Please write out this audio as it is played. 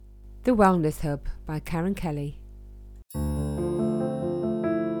The Wellness Hub by Karen Kelly.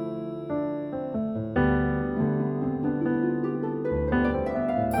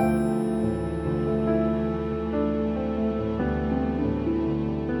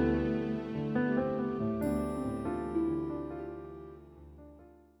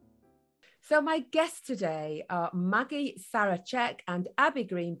 So my guests today are Maggie Sarachek and Abby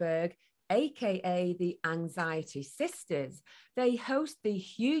Greenberg, aka the Anxiety Sisters. They host the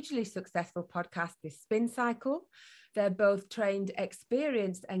hugely successful podcast, The Spin Cycle. They're both trained,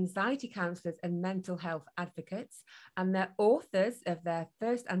 experienced anxiety counselors and mental health advocates, and they're authors of their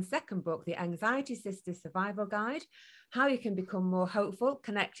first and second book, The Anxiety Sisters Survival Guide, How You Can Become More Hopeful,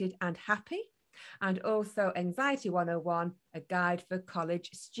 Connected and Happy, and also Anxiety 101, a guide for college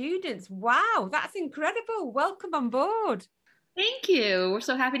students. Wow, that's incredible. Welcome on board. Thank you. We're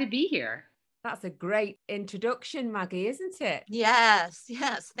so happy to be here. That's a great introduction, Maggie, isn't it? Yes.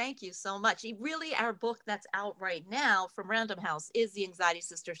 Thank you so much. Really, our book that's out right now from Random House is the Anxiety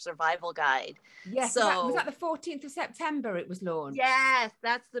Sister Survival Guide. Yes. So, was that the 14th of September it was launched? Yes,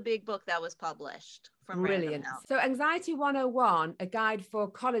 that's the big book that was published. Brilliant. So Anxiety 101, a guide for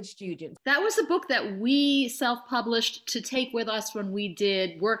college students. That was a book that we self-published to take with us when we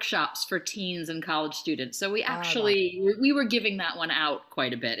did workshops for teens and college students. So we we were giving that one out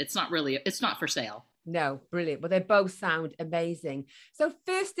quite a bit. It's not for sale. No, brilliant. Well, they both sound amazing. So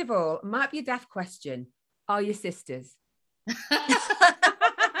first of all, might be a daft question. Are you sisters?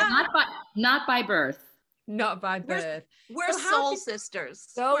 Not by birth. Not by birth. We're soul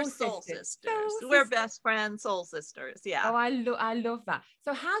sisters. We're soul sisters. We're best friends, soul sisters. Yeah. Oh, I love that.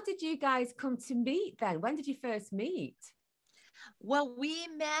 So how did you guys come to meet then? When did you first meet? Well, we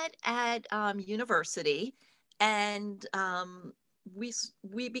met at university, and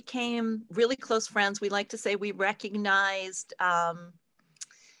we became really close friends. We like to say we recognized our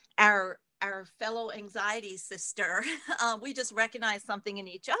fellow anxiety sister. We just recognized something in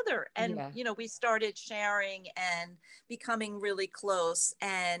each other, and we started sharing and becoming really close,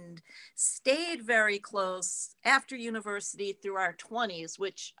 and stayed very close after university through our 20s,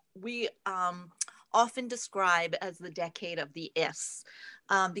 which we often describe as the decade of the ifs,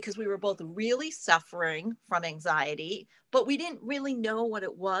 because we were both really suffering from anxiety, but we didn't really know what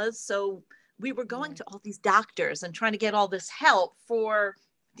it was. So we were going to all these doctors and trying to get all this help for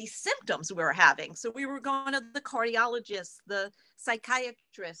these symptoms we were having. So we were going to the cardiologist, the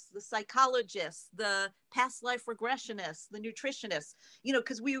psychiatrist, the psychologist, the past life regressionist, the nutritionist,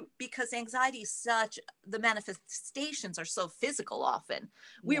 because anxiety is the manifestations are so physical often.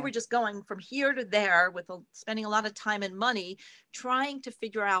 We were just going from here to there spending a lot of time and money trying to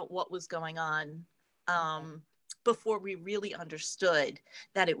figure out what was going on before we really understood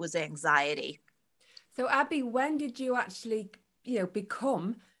that it was anxiety. So Abby, when did you actually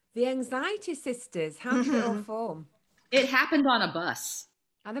become the Anxiety Sisters? How did it all form? It happened on a bus.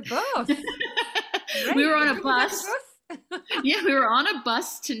 On a bus? We were on a bus. Yeah, we were on a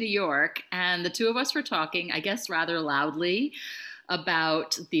bus to New York, and the two of us were talking, I guess, rather loudly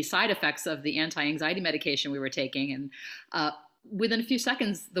about the side effects of the anti-anxiety medication we were taking. And within a few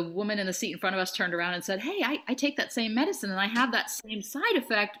seconds, the woman in the seat in front of us turned around and said, "Hey, I take that same medicine and I have that same side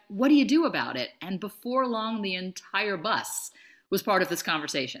effect. What do you do about it?" And before long, the entire bus was part of this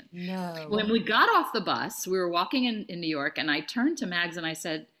conversation. No. When we got off the bus, we were walking in New York, and I turned to Mags and I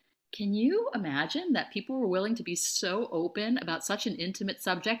said, "Can you imagine that people were willing to be so open about such an intimate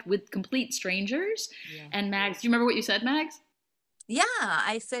subject with complete strangers?" Yeah. And Mags, do you remember what you said, Mags? Yeah,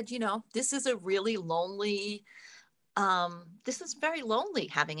 I said, this is a really lonely this is very lonely,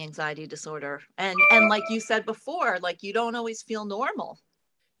 having anxiety disorder. And like you said before, like, you don't always feel normal.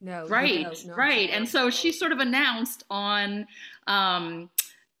 No. Right. And so she sort of announced on 9th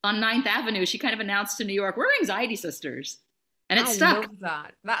Avenue, she kind of announced to New York, "We're Anxiety Sisters." And it stuck. I love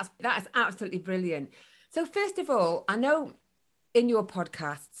that. That's absolutely brilliant. So first of all, I know in your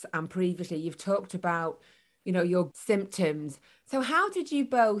podcasts and previously you've talked about, your symptoms. So how did you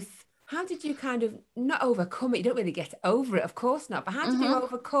kind of not overcome it? You don't really get over it, of course not. But how did you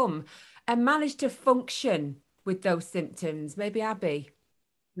overcome and manage to function with those symptoms? Maybe Abby?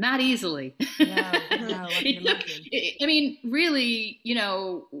 Not easily. No, I can imagine. I mean, really,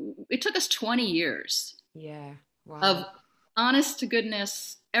 it took us 20 years of honest to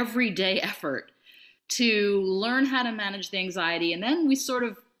goodness, everyday effort to learn how to manage the anxiety. And then we sort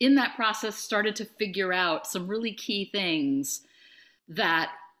of, in that process, started to figure out some really key things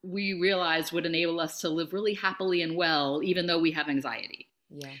that we realized would enable us to live really happily and well, even though we have anxiety.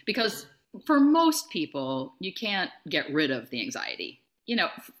 Yeah. Because for most people, you can't get rid of the anxiety.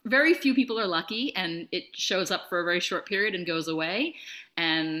 very few people are lucky, and it shows up for a very short period and goes away.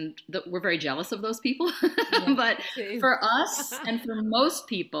 And we're very jealous of those people. Yeah, but for us and for most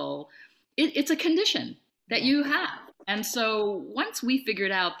people, it's a condition that you have. And so once we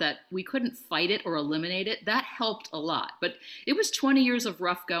figured out that we couldn't fight it or eliminate it, that helped a lot. But it was 20 years of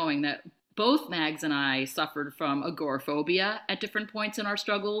rough going that both Mags and I suffered from agoraphobia at different points in our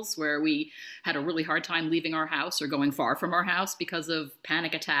struggles, where we had a really hard time leaving our house or going far from our house because of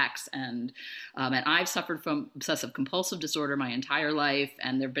panic attacks. And I've suffered from obsessive compulsive disorder my entire life.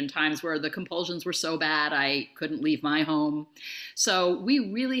 And there have been times where the compulsions were so bad I couldn't leave my home. So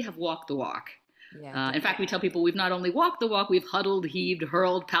we really have walked the walk. Yeah, in fact, we tell people we've not only walked the walk, we've huddled, heaved,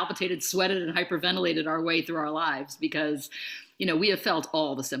 hurled, palpitated, sweated, and hyperventilated our way through our lives because, we have felt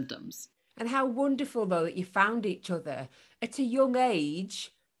all the symptoms. And how wonderful, though, that you found each other at a young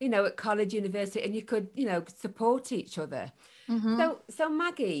age, at college, university, and you could, support each other. Mm-hmm. So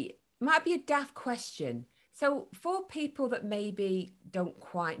Maggie, might be a daft question. So for people that maybe don't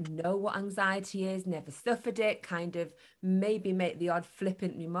quite know what anxiety is, never suffered it, kind of maybe make the odd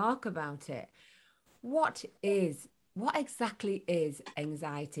flippant remark about it, what exactly is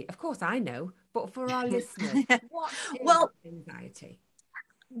anxiety? Of course, I know, but for our listeners, what is anxiety?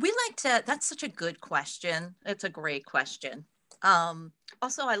 That's such a good question. It's a great question.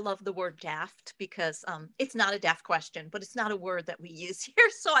 Also, I love the word daft because it's not a daft question, but it's not a word that we use here.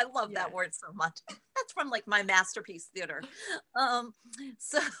 So I love that word so much. That's from like my masterpiece theater.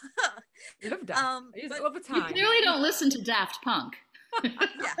 So I love daft. I use it all the time. You clearly don't listen to Daft Punk.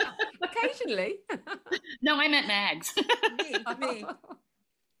 Yeah, occasionally. No, I meant Mags. Me.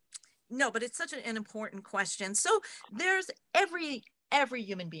 No, but it's such an important question. So there's every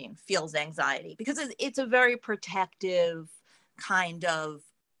human being feels anxiety because it's a very protective kind of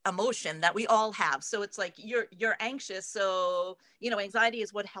emotion that we all have. So it's like you're anxious. So, anxiety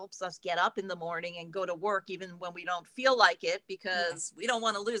is what helps us get up in the morning and go to work even when we don't feel like it, because we don't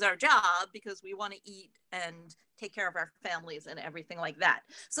want to lose our job, because we want to eat and take care of our families and everything like that.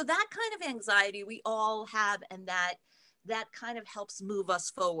 So that kind of anxiety we all have, and that kind of helps move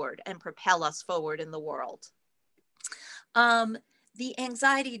us forward and propel us forward in the world. The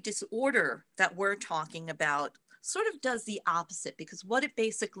anxiety disorder that we're talking about sort of does the opposite, because what it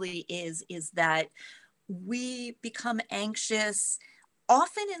basically is that we become anxious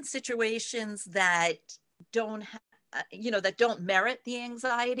often in situations that don't merit the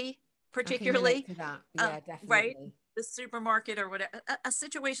anxiety particularly. That. Yeah, definitely. Right? The supermarket or whatever, a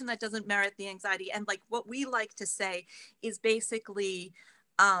situation that doesn't merit the anxiety. And like what we like to say is basically,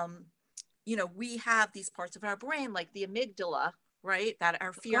 we have these parts of our brain like the amygdala, right, that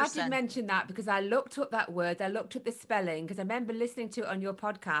are fear. I did mention that because I looked up that word. I looked up the spelling because I remember listening to it on your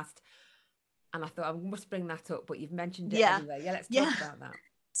podcast, and I thought I must bring that up. But you've mentioned it anyway. Yeah, let's talk about that.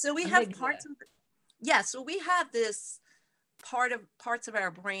 So we have parts of so we have this parts of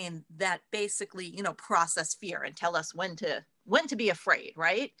our brain that basically process fear and tell us when to be afraid,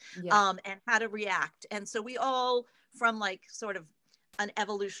 right? And how to react. And so we all, from like sort of an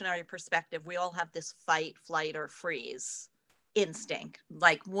evolutionary perspective, we all have this fight, flight, or freeze instinct.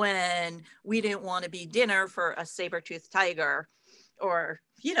 Like when we didn't want to be dinner for a saber-toothed tiger, or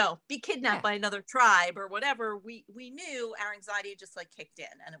be kidnapped by another tribe or whatever, we knew our anxiety just like kicked in,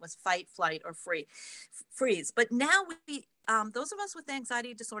 and it was fight, flight, or freeze. But now we those of us with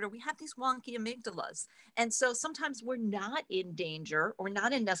anxiety disorder, we have these wonky amygdalas, and so sometimes we're not in danger or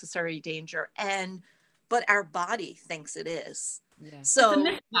not in necessary danger, but our body thinks it is. So it's a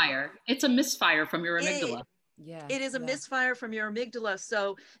misfire. It's a misfire from your amygdala. It is a misfire from your amygdala.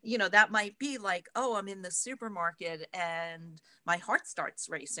 So, that might be like, oh, I'm in the supermarket and my heart starts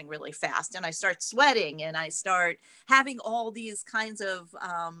racing really fast, and I start sweating, and I start having all these kinds of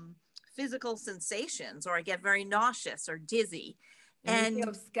physical sensations, or I get very nauseous or dizzy. And you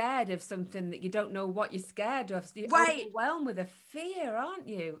feel scared of something that you don't know what you're scared of. So you're overwhelmed with a fear, aren't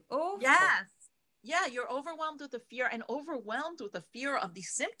you? Awful. Yes. Yeah, you're overwhelmed with the fear, and overwhelmed with the fear of the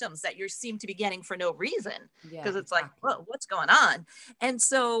symptoms that you seem to be getting for no reason. Because it's like, whoa, what's going on? And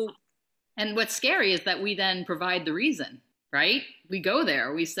what's scary is that we then provide the reason, right? We go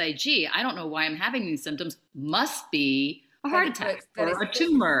there, we say, gee, I don't know why I'm having these symptoms. Must be a heart attack or a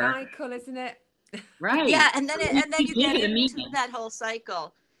tumor. Cycle, isn't it? Right. Yeah, and then you get into that whole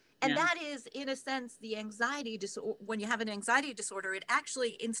cycle. And that is, in a sense, the anxiety disorder. When you have an anxiety disorder, it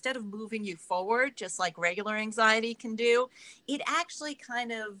actually, instead of moving you forward, just like regular anxiety can do, it actually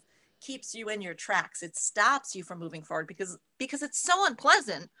kind of keeps you in your tracks. It stops you from moving forward because it's so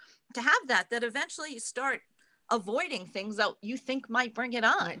unpleasant to have that eventually you start avoiding things that you think might bring it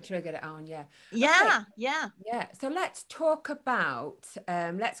on. Might trigger it on, yeah. Yeah, okay. yeah. Yeah, so let's talk about,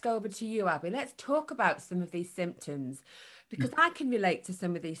 let's go over to you, Abby. Let's talk about some of these symptoms, because I can relate to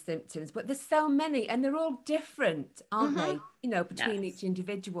some of these symptoms, but there's so many and they're all different, aren't they? You know, between each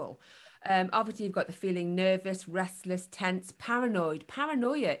individual. Obviously, you've got the feeling nervous, restless, tense, paranoid.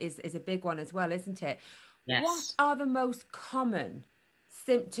 Paranoia is a big one as well, isn't it? Yes. What are the most common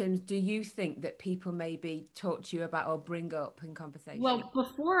symptoms do you think that people maybe talk to you about or bring up in conversation? Well,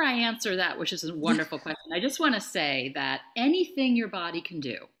 before I answer that, which is a wonderful question, I just want to say that anything your body can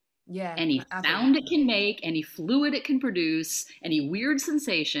do, any sound it can make, any fluid it can produce, any weird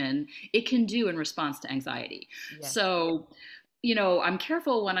sensation it can do in response to anxiety. So, you know, I'm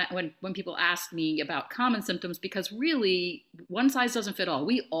careful when people ask me about common symptoms, because really one size doesn't fit all.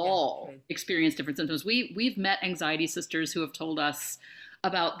 We all experience different symptoms. We've met anxiety sisters who have told us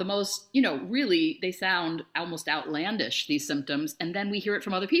about the most, you know, really they sound almost outlandish, these symptoms, and then we hear it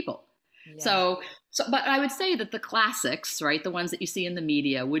from other people. So, but I would say that the classics, right, the ones that you see in the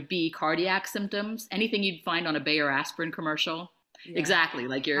media would be cardiac symptoms, anything you'd find on a Bayer aspirin commercial. Exactly,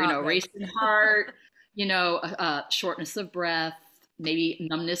 like your, you know, racing heart, you know, shortness of breath, maybe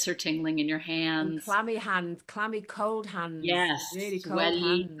numbness or tingling in your hands. And clammy, cold hands. Yes, really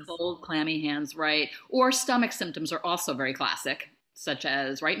sweaty, cold, clammy hands, right. Or stomach symptoms are also very classic, such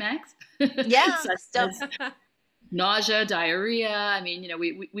as, right, Max? Yeah. Nausea, diarrhea. I mean, you know,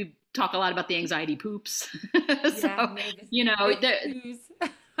 we talk a lot about the anxiety poops. So, you know,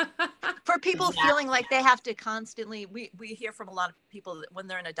 for people feeling like they have to constantly, we hear from a lot of people that when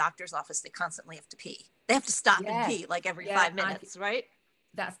they're in a doctor's office, they constantly have to pee. They have to stop and pee like every 5 minutes, right?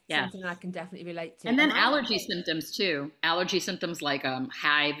 That's something I can definitely relate to. And then allergy symptoms too. Allergy symptoms like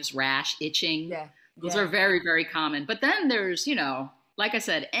hives, rash, itching. Those are very, very common. But then there's, you know, like I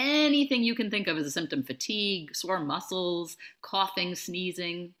said, anything you can think of as a symptom: fatigue, sore muscles, coughing,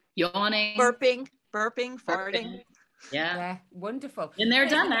 sneezing, yawning, burping, farting. Yeah, wonderful. And they're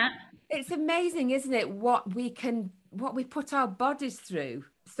done that. It's amazing, isn't it? What we put our bodies through,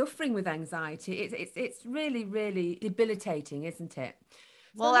 suffering with anxiety. It's really, really debilitating, isn't it?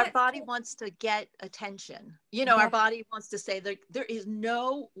 Well, our body wants to get attention. You know, our body wants to say that there is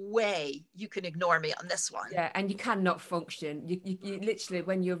no way you can ignore me on this one. Yeah, and you cannot function. You literally,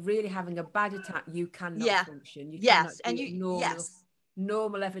 when you're really having a bad attack, you cannot function. You cannot do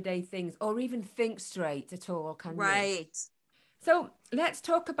normal everyday things, or even think straight at all, can you? Right. So let's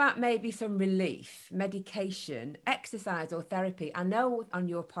talk about maybe some relief, medication, exercise or therapy. I know on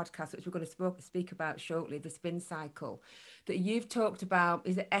your podcast, which we're going to speak about shortly, the Spin Cycle, that you've talked about,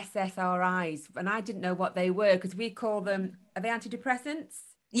 is it SSRIs? And I didn't know what they were, because we call them, are they antidepressants?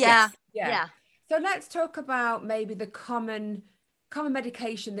 Yeah. So let's talk about maybe the common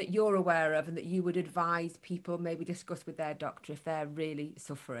medication that you're aware of and that you would advise people maybe discuss with their doctor if they're really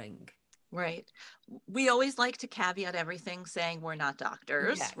suffering. Right. We always like to caveat everything saying we're not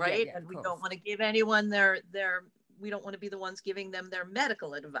doctors, right? And we don't want to give anyone we don't want to be the ones giving them their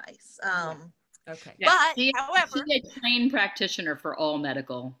medical advice. Okay. But however, be a trained practitioner for all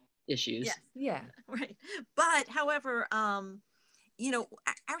medical issues. Yes. Yeah. Right. But however, you know,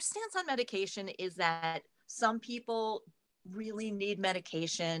 our stance on medication is that some people really need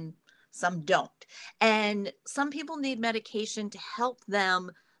medication, some don't. And some people need medication to help them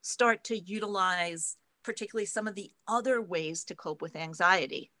start to utilize particularly some of the other ways to cope with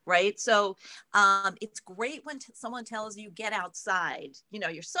anxiety, right? So it's great when someone tells you, get outside, you know,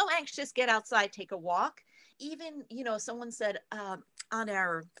 you're so anxious, get outside, take a walk. Even, you know, someone said on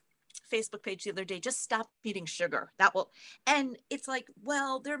our Facebook page the other day, just stop eating sugar. That will, and it's like,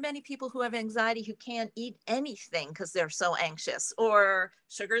 well, there are many people who have anxiety who can't eat anything because they're so anxious, or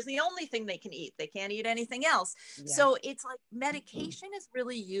sugar is the only thing they can eat. They can't eat anything else. Yeah. So it's like medication is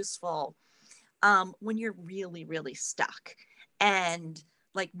really useful when you're really, really stuck, and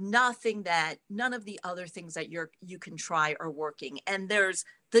like none of the other things that you can try are working. And there's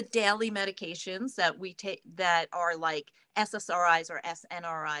the daily medications that we take that are like SSRIs or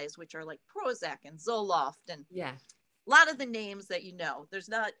SNRIs, which are like Prozac and Zoloft, and a lot of the names that you know. There's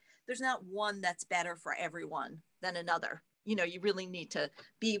not one that's better for everyone than another. You know, you really need to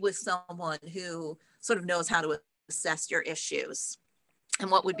be with someone who sort of knows how to assess your issues and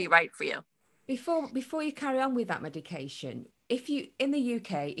what would be right for you. Before you carry on with that medication, if you, in the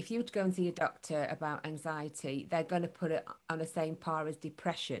UK, if you were to go and see a doctor about anxiety, they're going to put it on the same par as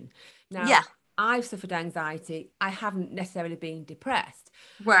depression. Now, I've suffered anxiety. I haven't necessarily been depressed.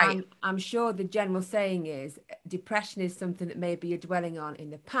 Right. I'm sure the general saying is depression is something that maybe you're dwelling on in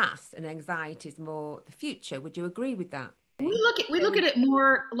the past and anxiety is more the future. Would you agree with that? We look at it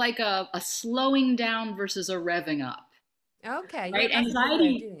more like a slowing down versus a revving up. Okay. Right? Yeah,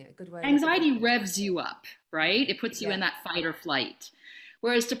 Anxiety revs you up, right? It puts you in that fight or flight.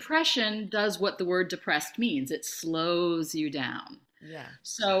 Whereas depression does what the word depressed means. It slows you down. Yeah.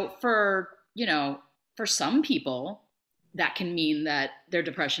 So for some people, that can mean that their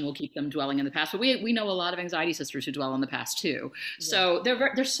depression will keep them dwelling in the past. But we know a lot of anxiety sisters who dwell in the past too. Yeah. So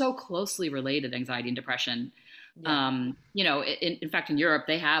they're so closely related, anxiety and depression. Yeah. In fact, in Europe,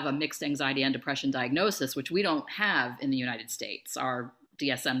 they have a mixed anxiety and depression diagnosis, which we don't have in the United States. Our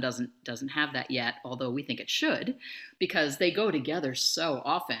DSM doesn't have that yet, although we think it should, because they go together so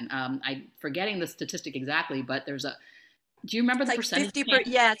often. I'm forgetting the statistic exactly, but do you remember the percentage? 50%.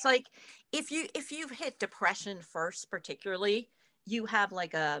 Yeah, it's like if you've hit depression first, particularly, you have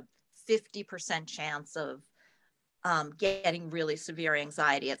like a 50% chance of getting really severe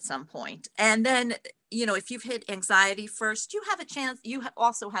anxiety at some point. And then, if you've hit anxiety first, you have a chance,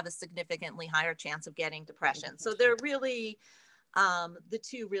 also have a significantly higher chance of getting depression. So they're really, the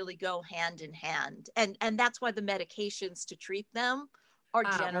two really go hand in hand. And that's why the medications to treat them are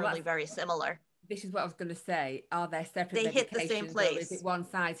generally very similar. This is what I was going to say. Are there separate medications? They hit the same place. Or is it one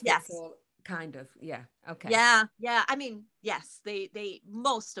size fits all? Kind of. Yeah. Okay. Yeah. I mean, yes, they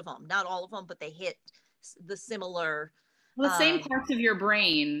most of them, not all of them, but they hit the similar. Well, the same parts of your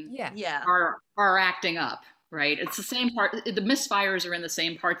brain are acting up, right? It's the same part. The misfires are in the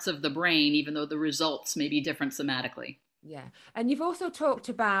same parts of the brain, even though the results may be different somatically. Yeah. And you've also talked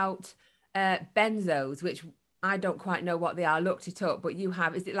about benzos, which I don't quite know what they are. I looked it up, but you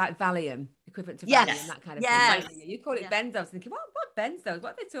have, is it like Valium, equivalent to Valium, that kind of thing? You call it benzos, thinking, what benzos?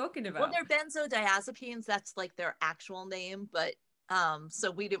 What are they talking about? Well, they're benzodiazepines. That's like their actual name, but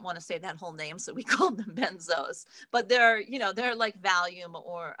so we didn't want to say that whole name, so we called them benzos. But they're like Valium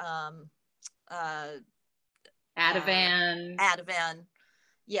or Ativan.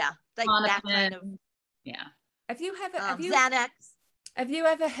 Yeah, like that kind of. Yeah. Have you Xanax? Have you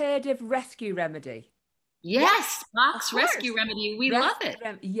ever heard of Rescue Remedy? Yes, Bach's Rescue Remedy. We love it.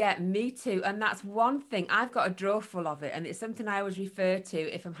 Yeah, me too. And that's one thing. I've got a drawer full of it, and it's something I always refer to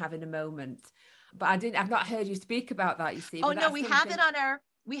if I'm having a moment. But I've not heard you speak about that, you see. Oh no, we have it on our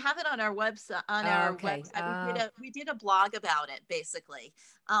website. Website. We did a blog about it, basically.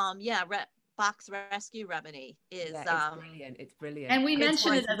 Bach's Rescue Remedy is it's brilliant. And we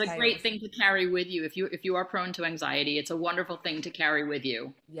mentioned it as a great thing to carry with you. If you are prone to anxiety, it's a wonderful thing to carry with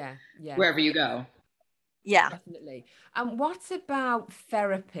you. Yeah. Wherever you go. Yeah, definitely. And what about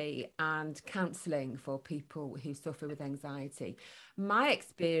therapy and counselling for people who suffer with anxiety? My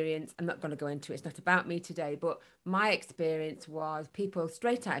experience, I'm not going to go into it, it's not about me today, but my experience was people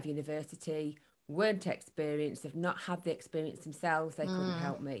straight out of university weren't experienced, have not had the experience themselves, they couldn't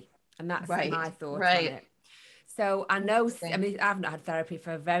help me. And that's my thought on it. So I know, I've not had therapy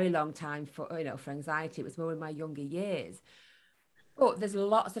for a very long time for anxiety. It was more in my younger years. But there's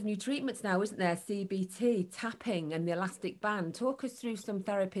lots of new treatments now, isn't there? CBT, tapping, and the elastic band. Talk us through some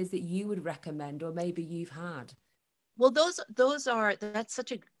therapies that you would recommend, or maybe you've had. Well, that's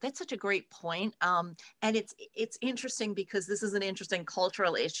such a great point. And it's interesting because this is an interesting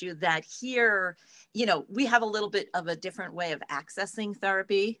cultural issue that here, we have a little bit of a different way of accessing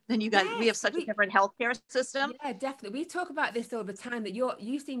therapy than you guys. Yes, we have such a different healthcare system. Yeah, definitely. We talk about this all the time, that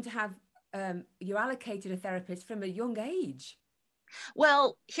you seem to have, you're allocated a therapist from a young age.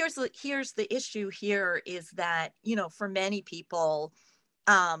 Well, here's the issue here is that, for many people,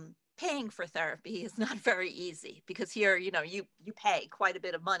 paying for therapy is not very easy because here, you pay quite a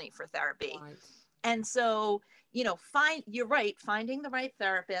bit of money for therapy. Right. And so, you're right, finding the right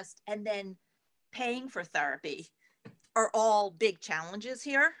therapist and then paying for therapy are all big challenges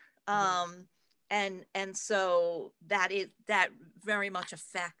here. And so that very much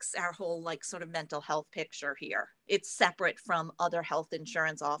affects our whole sort of mental health picture here. It's separate from other health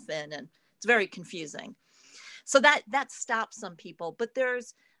insurance often, and it's very confusing. So that stops some people, but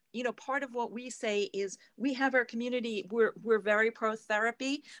there's, part of what we say is we have our community, we're very pro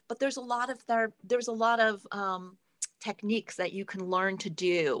therapy, but there's a lot of techniques that you can learn to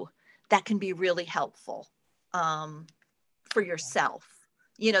do that can be really helpful for yourself.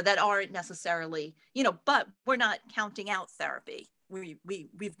 That aren't necessarily, but we're not counting out therapy.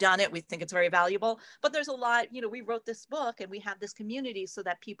 We've done it. We think it's very valuable, but there's a lot, we wrote this book and we have this community so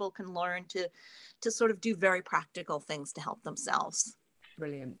that people can learn to sort of do very practical things to help themselves.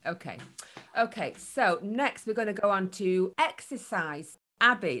 Brilliant. Okay. So next we're going to go on to exercise.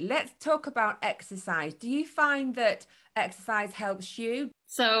 Abby, let's talk about exercise. Do you find that exercise helps you?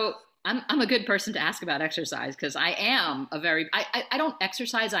 So I'm a good person to ask about exercise because I am I don't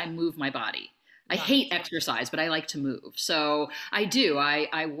exercise, I move my body. I hate exercise, but I like to move. So I do.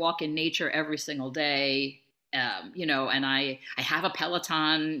 I walk in nature every single day, and I have a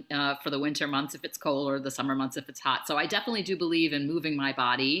Peloton for the winter months if it's cold, or the summer months if it's hot. So I definitely do believe in moving my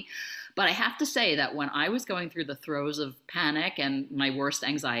body. But I have to say that when I was going through the throes of panic and my worst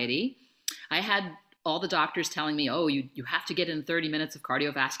anxiety, I had all the doctors telling me, oh, you have to get in 30 minutes of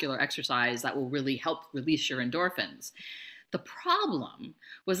cardiovascular exercise that will really help release your endorphins. The problem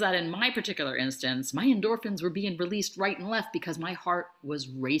was that in my particular instance, my endorphins were being released right and left because my heart was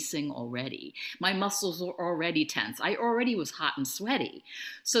racing already. My muscles were already tense. I already was hot and sweaty.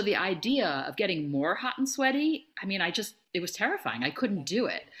 So the idea of getting more hot and sweaty, it was terrifying. I couldn't do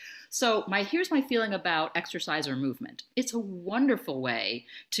it. So here's my feeling about exercise or movement. It's a wonderful way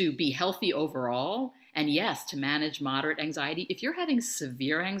to be healthy overall. And yes, to manage moderate anxiety. If you're having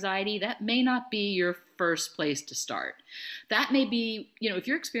severe anxiety, that may not be your first place to start. That may be, if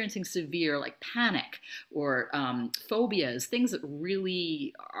you're experiencing severe like panic or phobias, things that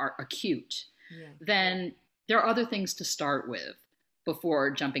really are acute, then there are other things to start with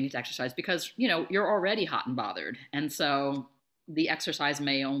before jumping into exercise because, you're already hot and bothered. And so the exercise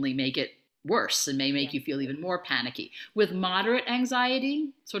may only make it worse and may make you feel even more panicky. With moderate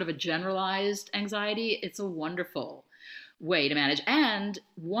anxiety, sort of a generalized anxiety, it's a wonderful way to manage. And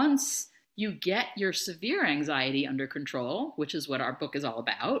once you get your severe anxiety under control, which is what our book is all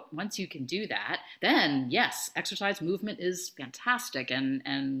about, once you can do that, then yes, exercise movement is fantastic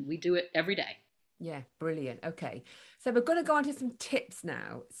and we do it every day. Yeah, brilliant. Okay. So we're going to go on to some tips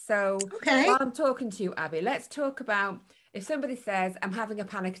now. So while I'm talking to you, Abby, let's talk about if somebody says, I'm having a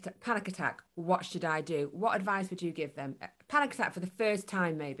panic attack, what should I do? What advice would you give them? Panic attack for the first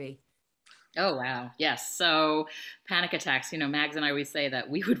time, maybe. Oh, wow. Yes. So panic attacks, Mags and I always say that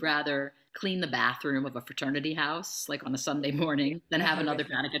we would rather clean the bathroom of a fraternity house, like on a Sunday morning, than have another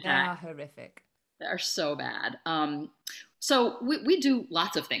panic attack. They are horrific. They're so bad. So we do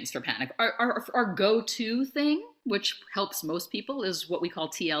lots of things for panic. Our go-to thing, which helps most people, is what we call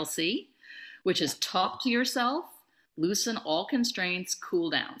TLC, which is talk to yourself, loosen all constraints, cool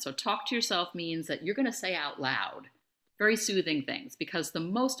down. So talk to yourself means that you're going to say out loud very soothing things because the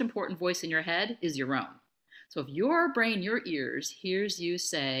most important voice in your head is your own. So if your brain, your ears hears you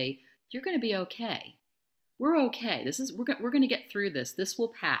say, you're going to be okay. We're okay. We're going to get through this. This will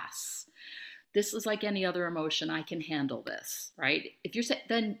pass. This is like any other emotion. I can handle this, right? If you're saying,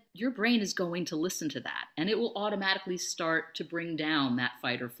 then your brain is going to listen to that and it will automatically start to bring down that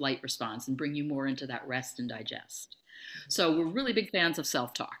fight or flight response and bring you more into that rest and digest. So we're really big fans of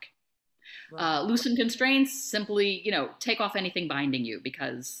self-talk. Right. Loosen constraints, simply, take off anything binding you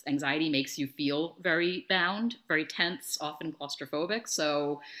because anxiety makes you feel very bound, very tense, often claustrophobic.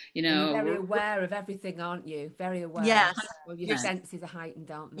 So, you're very aware of everything, aren't you? Very aware. Yes. Well, your senses are heightened,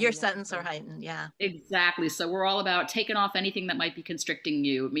 aren't they? Your senses are heightened, yeah. Exactly. So we're all about taking off anything that might be constricting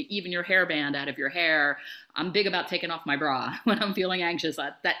you. I mean, even your hairband out of your hair. I'm big about taking off my bra when I'm feeling anxious.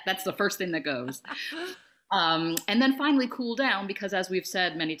 That's the first thing that goes. And then finally cool down because as we've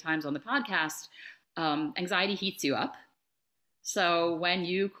said many times on the podcast, anxiety heats you up. So when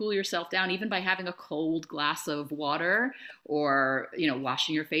you cool yourself down, even by having a cold glass of water or,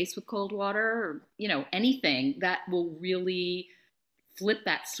 washing your face with cold water, or, anything that will really flip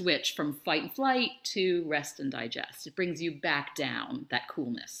that switch from fight and flight to rest and digest. It brings you back down, that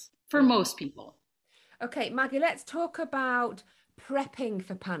coolness for most people. Okay, Maggie, let's talk about prepping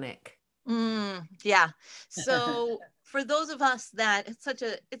for panic. Yeah. So for those of us that it's such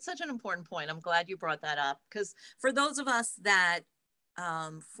an important point. I'm glad you brought that up because for those of us that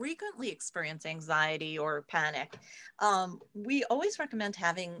frequently experience anxiety or panic, we always recommend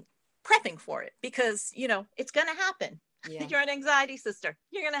prepping for it because, it's going to happen. Yeah. You're an anxiety sister.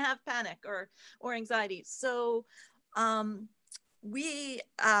 You're going to have panic or anxiety. So we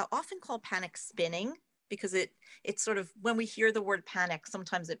often call panic spinning. Because it's sort of when we hear the word panic,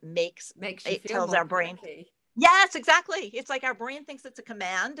 sometimes it tells our brain. Panicky. Yes, exactly. It's like our brain thinks it's a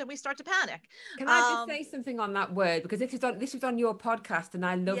command and we start to panic. Can I just say something on that word? Because this was on your podcast and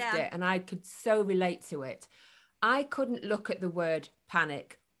I loved it and I could so relate to it. I couldn't look at the word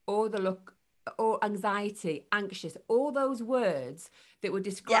panic or or anxiety, anxious, all those words that were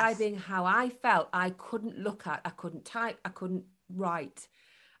describing how I felt. I couldn't look at, I couldn't type, I couldn't write.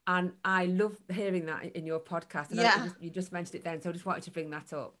 And I love hearing that in your podcast. And you just mentioned it then. So I just wanted to bring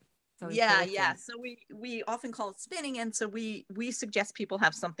that up. So yeah. So we often call it spinning. And so we suggest people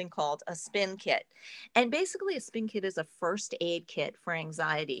have something called a spin kit. And basically a spin kit is a first aid kit for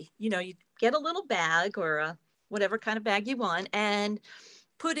anxiety. You get a little bag or whatever kind of bag you want. And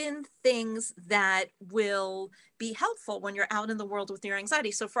put in things that will be helpful when you're out in the world with your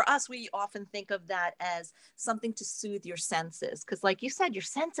anxiety. So for us, we often think of that as something to soothe your senses. Because like you said, your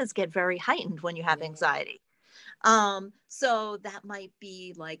senses get very heightened when you have anxiety. So that might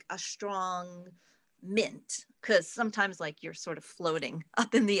be like a strong mint, because sometimes like you're sort of floating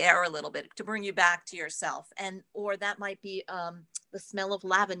up in the air a little bit to bring you back to yourself. And, or that might be the smell of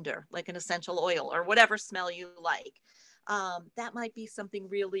lavender, like an essential oil or whatever smell you like. That might be something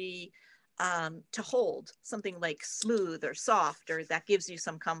really to hold, something like smooth or soft, or that gives you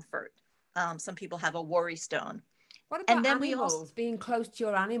some comfort. Some people have a worry stone. What about animals, being close to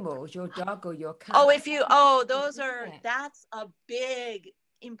your animals, your dog or your cat? That's a big,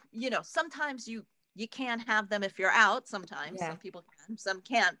 sometimes you can't have them if you're out. Sometimes some people can, some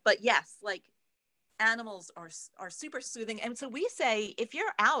can't, but yes, like animals are super soothing. And so we say, if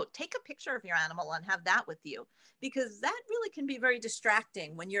you're out, take a picture of your animal and have that with you, because that really can be very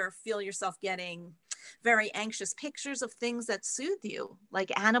distracting when you feel yourself getting very anxious. Pictures of things that soothe you,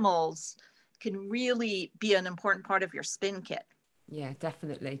 like animals, can really be an important part of your spin kit. Yeah,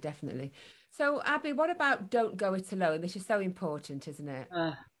 definitely. So Abby, what about don't go it alone? This is so important, isn't it?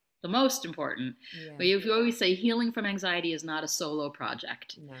 The most important. But you always say healing from anxiety is not a solo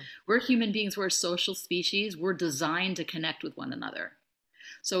project. No. We're human beings, we're a social species. We're designed to connect with one another.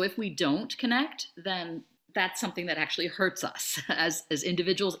 So if we don't connect, then that's something that actually hurts us as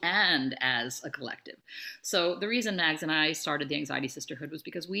individuals and as a collective. So the reason Mags and I started the Anxiety Sisterhood was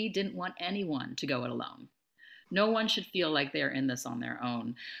because we didn't want anyone to go it alone. No one should feel like they're in this on their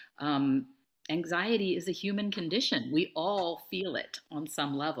own. Anxiety is a human condition. We all feel it on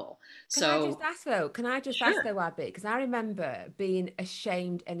some level. Can I just ask though, Abby, because I remember being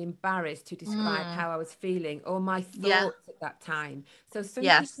ashamed and embarrassed to describe how I was feeling or my thoughts at that time. So some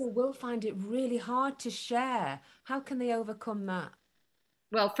people will find it really hard to share. How can they overcome that?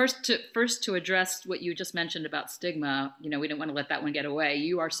 Well, first to address what you just mentioned about stigma, we didn't want to let that one get away.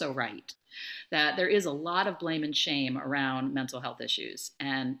 You are so right that there is a lot of blame and shame around mental health issues.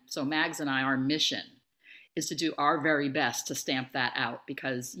 And so Mags and I, our mission is to do our very best to stamp that out,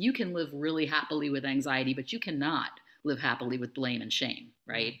 because you can live really happily with anxiety, but you cannot live happily with blame and shame,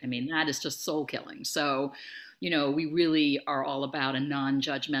 right? I mean, that is just soul killing. So, we really are all about a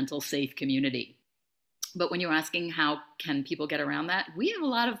non-judgmental, safe community. But when you're asking how can people get around that, we have a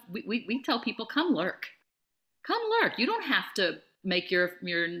lot of, we tell people, come lurk. You don't have to make your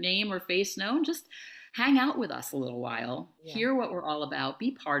name or face known. Just hang out with us a little while, hear what we're all about,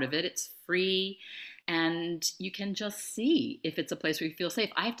 be part of it. It's free. And you can just see if it's a place where you feel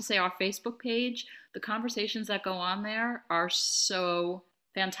safe. I have to say, our Facebook page, the conversations that go on there are so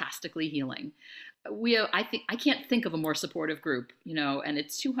fantastically healing. I can't think of a more supportive group, and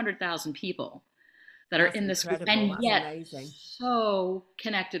it's 200,000 people that are in this group, and yet so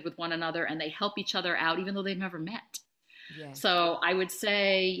connected with one another, and they help each other out even though they've never met. So I would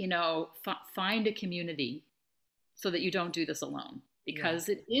say, find a community so that you don't do this alone, because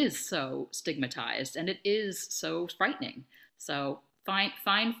it is so stigmatized and it is so frightening. So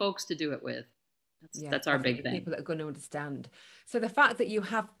find folks to do it with. That's our big thing. People that are going to understand. So the fact that you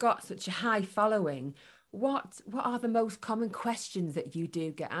have got such a high following, what are the most common questions that you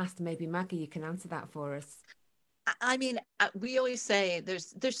do get asked? Maybe Maggie, you can answer that for us. I mean, we always say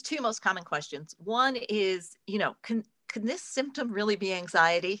there's two most common questions. One is, can this symptom really be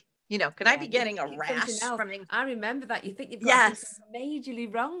anxiety? Can I be getting a rash from anxiety? I remember that. You think you've got something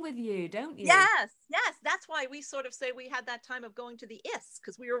majorly wrong with you, don't you? Yes. That's why we sort of say we had that time of going to the IS,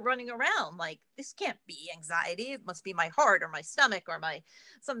 because we were running around like, this can't be anxiety. It must be my heart or my stomach or my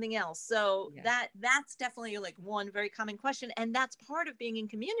something else. So that's definitely like one very common question. And that's part of being in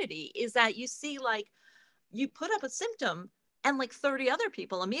community, is that you see, like, you put up a symptom and like 30 other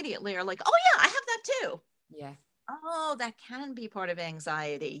people immediately are like, oh yeah, I have that too. Yeah. Oh, that can be part of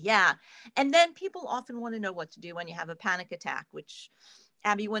anxiety. Yeah. And then people often want to know what to do when you have a panic attack, which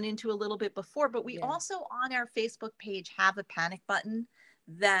Abby went into a little bit before, but we also on our Facebook page have a panic button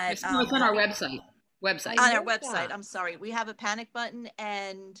that it's on our website. On our website. I'm sorry. We have a panic button,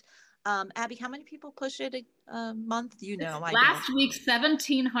 and Abby, how many people push it a month? Last week,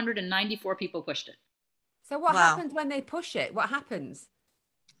 1,794 people pushed it. So what happens when they push it? What happens?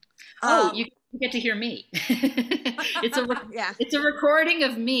 You get to hear me. It's a recording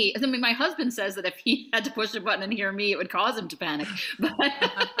of me. I mean, my husband says that if he had to push a button and hear me, it would cause him to panic.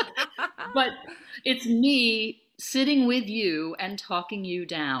 But it's me sitting with you and talking you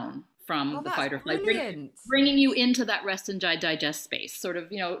down from the fight or flight, bringing you into that rest and digest space, sort of,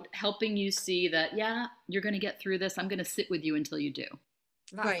 helping you see that, you're going to get through this. I'm going to sit with you until you do.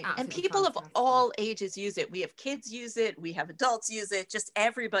 Right. And people of all ages use it. We have kids use it. We have adults use it. Just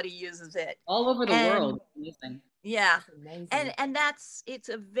everybody uses it. All over the world. Amazing. Yeah. And it's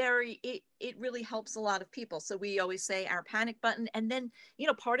a it really helps a lot of people. So we always say our panic button. And then,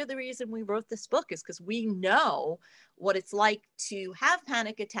 part of the reason we wrote this book is because we know what it's like to have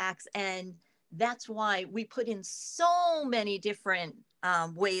panic attacks. And that's why we put in so many different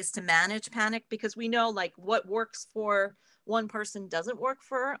ways to manage panic, because we know like what works for one person doesn't work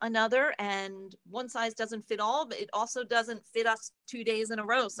for another, and one size doesn't fit all, but it also doesn't fit us 2 days in a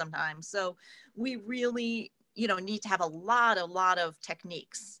row sometimes. So we really, need to have a lot of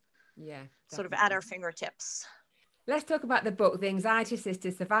techniques. Yeah. Sort of at our fingertips. Let's talk about the book, The Anxiety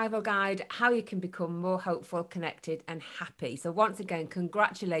Sisters Survival Guide, How You Can Become More Hopeful, Connected and Happy. So once again,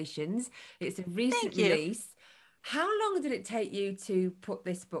 congratulations. It's a recent release. How long did it take you to put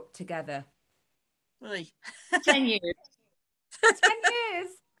this book together? 10 years. 10 years.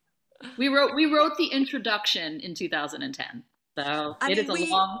 We wrote the introduction in 2010. So it is a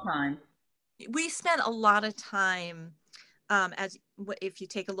long time. We spent a lot of time, if you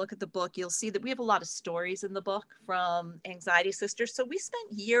take a look at the book, you'll see that we have a lot of stories in the book from Anxiety Sisters. So we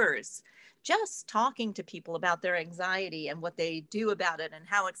spent years just talking to people about their anxiety and what they do about it and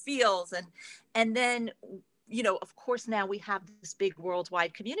how it feels. And then, of course, now we have this big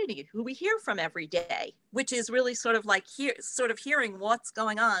worldwide community who we hear from every day, which is really sort of like hearing what's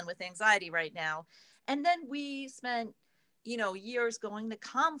going on with anxiety right now. And then we spent years going to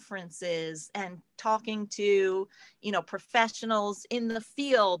conferences and talking to, professionals in the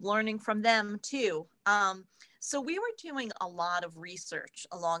field, learning from them too. So we were doing a lot of research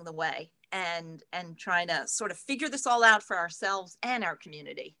along the way and trying to sort of figure this all out for ourselves and our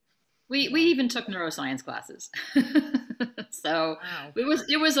community. We even took neuroscience classes. So wow. It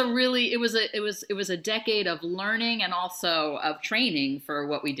was a decade of learning and also of training for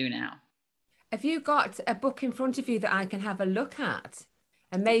what we do now. Have you got a book in front of you that I can have a look at?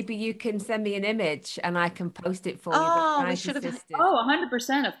 And maybe you can send me an image and I can post it for you. We should have.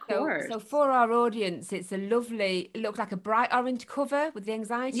 100%, of course. So for our audience, it's it looks like a bright orange cover with the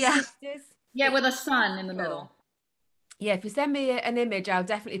Anxiety Sisters. Yeah, with a sun in the middle. Yeah, if you send me an image, I'll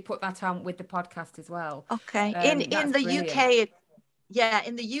definitely put that on with the podcast as well. Okay. In the UK,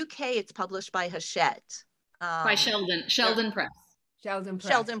 in the UK, it's published by Hachette. By Sheldon Press. Sheldon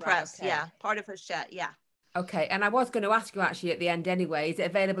Press, okay. Yeah, part of Hachette, yeah. Okay, and I was going to ask you actually at the end anyway, is it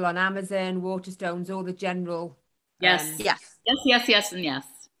available on Amazon, Waterstones, all the general? Yes. And yes.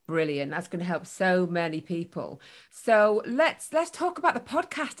 Brilliant. That's going to help so many people. So let's talk about the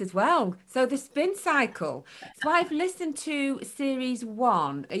podcast as well. So the Spin Cycle. So I've listened to series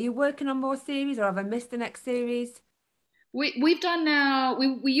 1. Are you working on more series, or have I missed the next series? We've done now.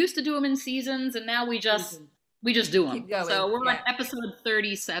 We used to do them in seasons, and now we just do them. So we're on episode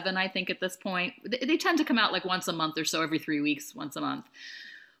 37, I think, at this point. They tend to come out like once a month or so, every 3 weeks, once a month.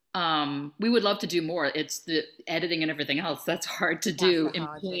 We would love to do more. It's the editing and everything else that's hard to do in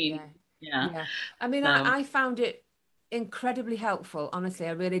between. Yeah. I mean, I found it incredibly helpful. Honestly,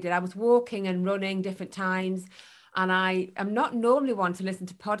 I really did. I was walking and running different times, and I am not normally one to listen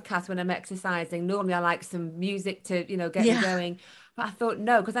to podcasts when I'm exercising. Normally I like some music to, get me going. But I thought,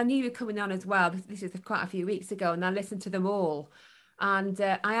 no, because I knew you were coming on as well. This is quite a few weeks ago, and I listened to them all. And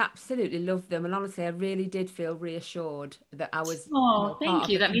I absolutely loved them. And honestly, I really did feel reassured that I was. Oh, thank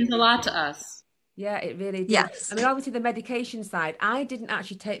you. That means a lot to us. Yeah, it really did. Yes. I mean, obviously, the medication side, I didn't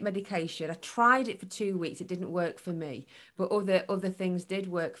actually take medication. I tried it for 2 weeks. It didn't work for me. But other things did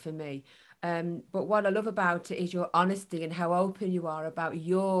work for me. But what I love about it is your honesty and how open you are about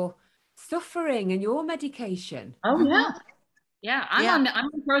your suffering and your medication. Oh, yeah. Yeah, I'm on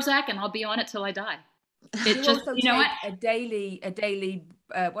Prozac, and I'll be on it till I die. It just, you know what? A daily,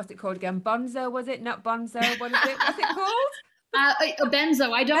 what's it called again? Bonzo, was it? Not Bonzo. What is it? What's it called? A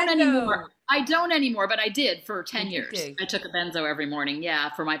benzo. I don't anymore. I don't anymore, but I did for 10 years. I took a benzo every morning,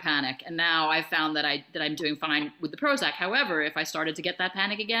 for my panic. And now I found that I'm doing fine with the Prozac. However, if I started to get that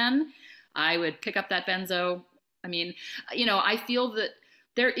panic again, I would pick up that benzo. I mean, I feel that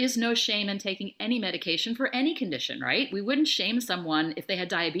there is no shame in taking any medication for any condition, right? We wouldn't shame someone if they had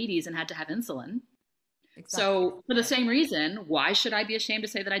diabetes and had to have insulin. Exactly. So for the same reason, why should I be ashamed to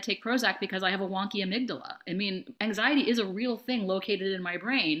say that I take Prozac because I have a wonky amygdala? I mean, anxiety is a real thing located in my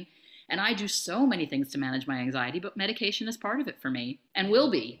brain, and I do so many things to manage my anxiety, but medication is part of it for me and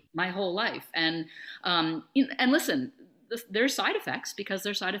will be my whole life. And listen, there's side effects, because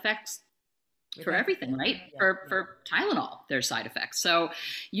there's side effects for everything, right? For Tylenol, there's side effects. So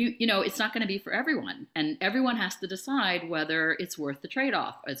it's not going to be for everyone, and everyone has to decide whether it's worth the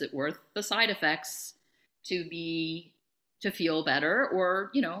trade-off. Is it worth the side effects to be to feel better,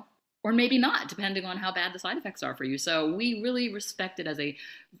 or, or maybe not, depending on how bad the side effects are for you. So we really respect it as an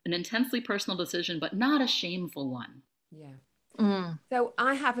intensely personal decision, but not a shameful one. Yeah. Mm. So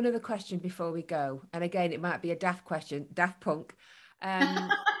I have another question before we go. And again, it might be a Daft Punk.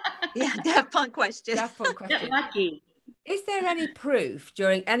 Yeah, Daft Punk question. Daft Punk question. Get lucky. Is there any proof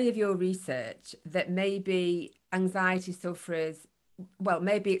during any of your research that maybe anxiety sufferers, well,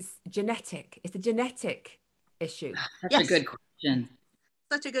 maybe it's genetic, it's a genetic issue? That's a good question.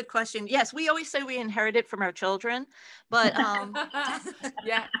 Such a good question. Yes, we always say we inherit it from our children, but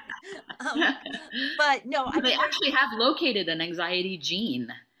yeah. But no, they actually have located an anxiety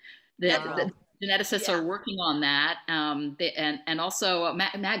gene. The geneticists are working on that. And also,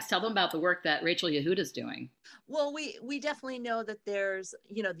 Mags, tell them about the work that Rachel Yehuda's doing. Well, we definitely know that there's,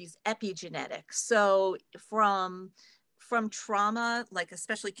 these epigenetics. So from trauma, like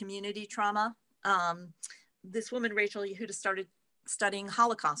especially community trauma, this woman, Rachel Yehuda, started studying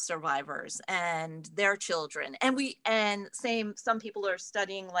Holocaust survivors and their children. And some people are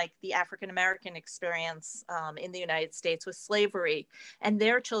studying like the African-American experience in the United States with slavery and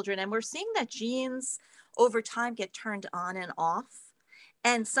their children. And we're seeing that genes over time get turned on and off.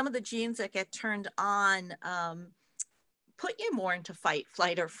 And some of the genes that get turned on put you more into fight,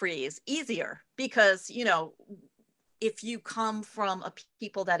 flight, or freeze easier because, if you come from a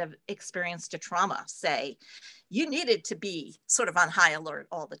people that have experienced a trauma, say, you needed to be sort of on high alert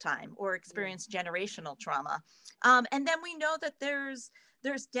all the time or experience generational trauma. And then we know that there's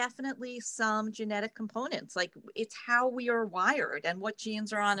definitely some genetic components, like it's how we are wired and what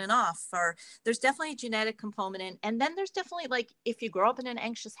genes are on and off. Or there's definitely a genetic component. And then there's definitely, like, if you grow up in an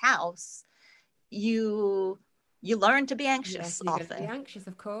anxious house, you learn to be anxious. Yes, you're be anxious,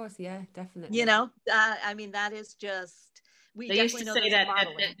 of course. Yeah, definitely. I mean, that is just, we they definitely used to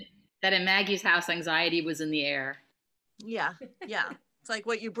say that in Maggie's house, anxiety was in the air. Yeah. It's like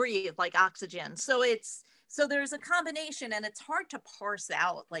what you breathe, like oxygen. So there's a combination, and it's hard to parse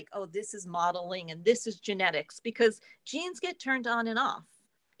out like, oh, this is modeling and this is genetics, because genes get turned on and off.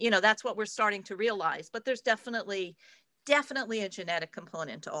 That's what we're starting to realize, but there's definitely a genetic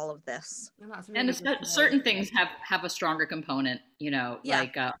component to all of this. And certain things have a stronger component,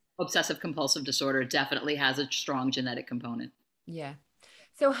 like obsessive compulsive disorder definitely has a strong genetic component. Yeah.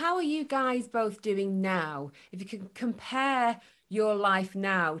 So how are you guys both doing now? If you can compare your life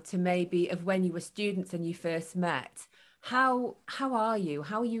now to maybe of when you were students and you first met, how are you?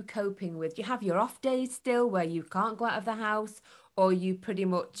 How are you coping with? Do you have your off days still where you can't go out of the house, or you pretty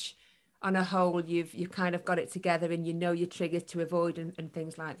much on a whole, you've kind of got it together and your triggers to avoid and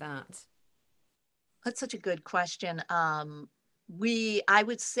things like that? That's such a good question. I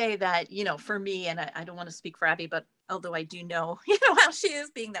would say that, for me, and I don't want to speak for Abby, but although I do know, how she is,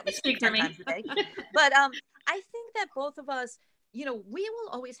 being that we speak 10 times a day. But I think that both of us, we will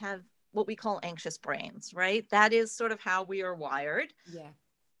always have what we call anxious brains, right? That is sort of how we are wired. Yeah.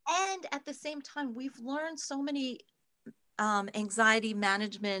 And at the same time, we've learned so many anxiety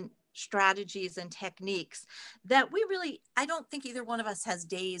management strategies and techniques that I don't think either one of us has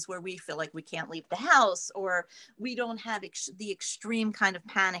days where we feel like we can't leave the house, or we don't have the extreme kind of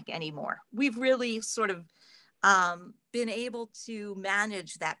panic anymore. We've really sort of been able to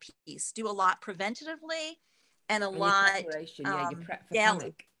manage that piece, do a lot preventatively and a lot you prep for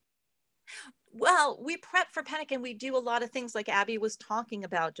panic. Well, we prep for panic, and we do a lot of things like Abby was talking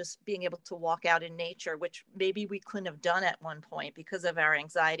about, just being able to walk out in nature, which maybe we couldn't have done at one point because of our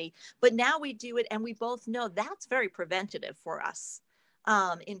anxiety. But now we do it, and we both know that's very preventative for us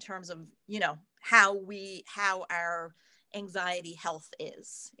in terms of, how our anxiety health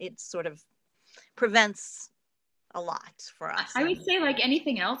is. It sort of prevents a lot for us. I would say, like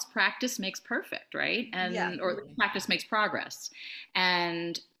anything else, practice makes perfect, right? Or practice makes progress.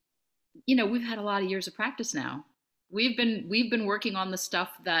 And we've had a lot of years of practice now. We've been working on the stuff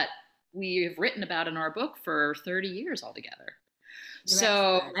that we've written about in our book for 30 years altogether.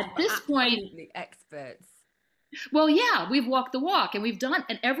 So at this point, experts. Well, yeah, we've walked the walk, and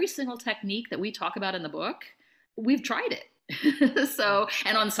and every single technique that we talk about in the book, we've tried it. So,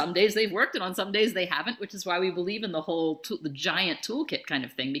 and on some days they've worked and on some days they haven't, which is why we believe in the giant toolkit kind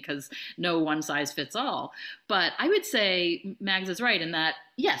of thing, because no one size fits all. But I would say Mags is right in that,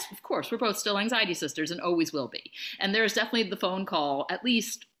 yes, of course, we're both still anxiety sisters and always will be. And there's definitely the phone call, at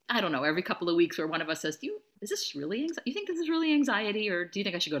least, I don't know, every couple of weeks where one of us says, is this really anxiety? You think this is really anxiety, or do you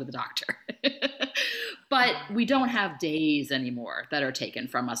think I should go to the doctor? But we don't have days anymore that are taken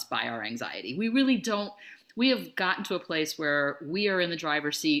from us by our anxiety. We really don't. We have gotten to a place where we are in the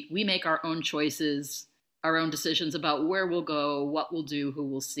driver's seat. We make our own choices, our own decisions about where we'll go, what we'll do, who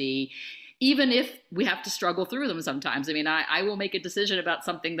we'll see. even if we have to struggle through them sometimes. I mean, I will make a decision about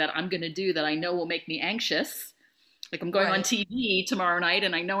something that I'm going to do that I know will make me anxious. Like I'm going on TV tomorrow night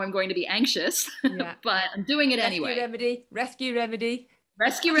and I know I'm going to be anxious, but I'm doing it anyway. Rescue remedy.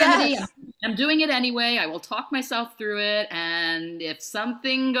 Yes. I'm doing it anyway. I will talk myself through it. And if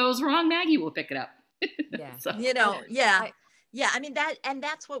something goes wrong, Maggie will pick it up. Yeah. So. I mean,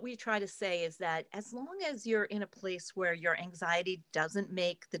 that's what we try to say, is that as long as you're in a place where your anxiety doesn't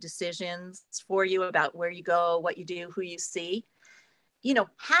make the decisions for you about where you go, what you do, who you see,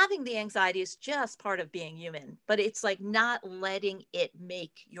 having the anxiety is just part of being human, but it's like not letting it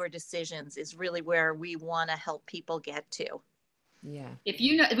make your decisions is really where we want to help people get to. Yeah.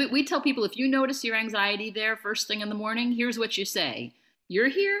 We tell people, if you notice your anxiety there first thing in the morning, here's what you say. You're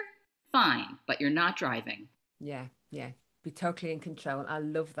here, fine, but you're not driving. Yeah. Be totally in control. I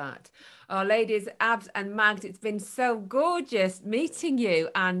love that. Oh, ladies, Abs and Mags, it's been so gorgeous meeting you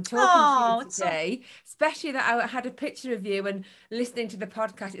and talking to you today, especially that I had a picture of you and listening to the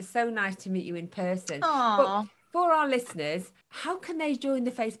podcast. It's so nice to meet you in person. But for our listeners, how can they join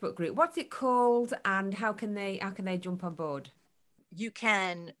the Facebook group? What's it called, and how can they jump on board? You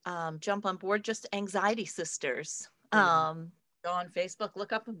can jump on board, just Anxiety Sisters. Go on Facebook,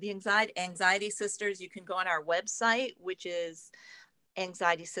 look up the Anxiety Sisters. You can go on our website, which is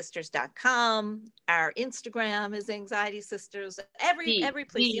anxietysisters.com. Our Instagram is Anxiety Sisters. Every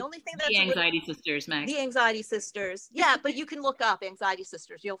place. The only thing that's the Anxiety Sisters, Max. The Anxiety Sisters. Yeah, but you can look up Anxiety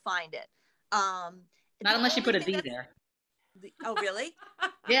Sisters. You'll find it. Not unless you put a V there. Oh, really?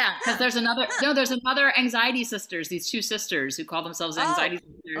 Yeah, because there's another Anxiety Sisters, these two sisters who call themselves Anxiety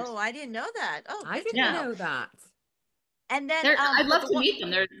Sisters. Oh, I didn't know that. Oh, I didn't know that. And then I'd love to meet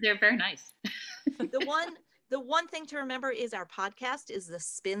them. They're very nice. The one thing to remember is our podcast is the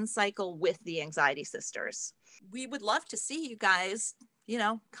Spin Cycle with the Anxiety Sisters. We would love to see you guys,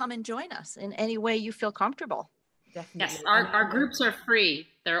 come and join us in any way you feel comfortable. Definitely. Yes, our groups are free.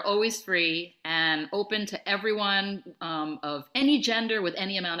 They're always free and open to everyone of any gender with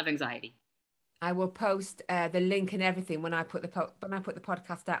any amount of anxiety. I will post the link and everything when I put the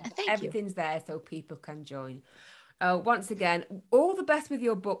podcast out. Everything's there so people can join. Once again, all the best with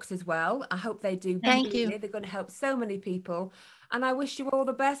your books as well. I hope they do. Thank you. They're going to help so many people. And I wish you all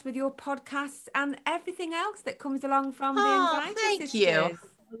the best with your podcasts and everything else that comes along from the Anxiety Sisters. You.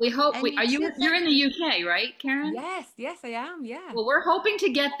 We hope you're in the UK, right, Karen? Yes, I am. Yeah. Well, we're hoping to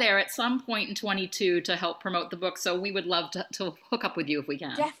get there at some point in 2022 to help promote the book. So we would love to hook up with you if we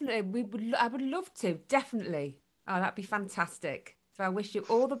can. Definitely. I would love to. Definitely. Oh, that'd be fantastic. So I wish you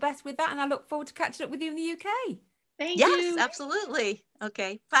all the best with that. And I look forward to catching up with you in the UK. Thank you. Yes, absolutely.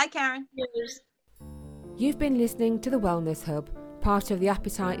 Okay. Bye, Karen. Cheers. You've been listening to The Wellness Hub, part of the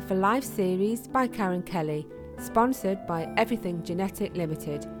Appetite for Life series by Karen Kelly, sponsored by Everything Genetic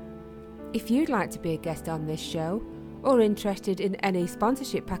Limited. If you'd like to be a guest on this show or interested in any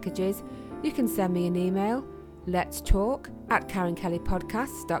sponsorship packages, you can send me an email,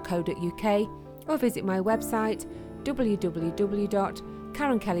 letstalk@karenkellypodcasts.co.uk, or visit my website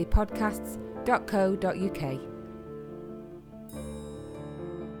www.karenkellypodcasts.co.uk.